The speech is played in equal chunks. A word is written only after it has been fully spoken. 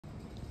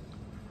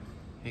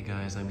Hey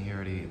guys, I'm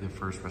here at the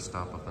first rest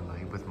stop of the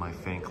night with my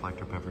fan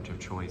collector beverage of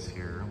choice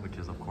here, which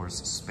is of course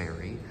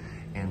Sperry.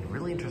 And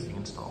really interesting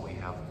install. We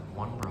have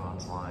one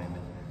bronze line,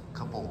 a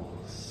couple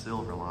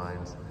silver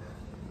lines,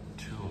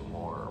 two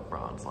more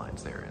bronze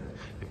lines there, and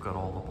they've got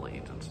all the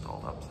blades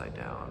installed upside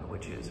down,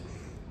 which is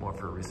more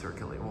for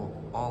recirculate. Well,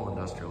 all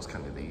industrials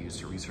kind of they use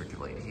to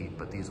recirculate heat,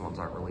 but these ones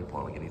aren't really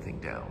blowing anything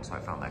down. So I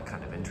found that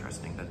kind of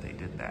interesting that they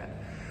did that.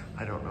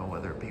 I don't know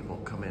whether people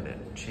come in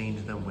and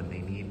change them when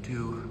they need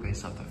to,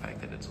 based off the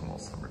fact that it's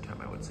almost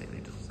summertime. I would say they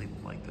just leave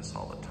them like this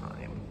all the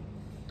time.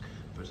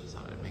 But I just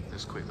thought I'd make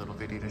this quick little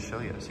video to show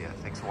you. So yeah,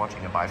 thanks for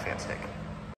watching and bye, Fanstick.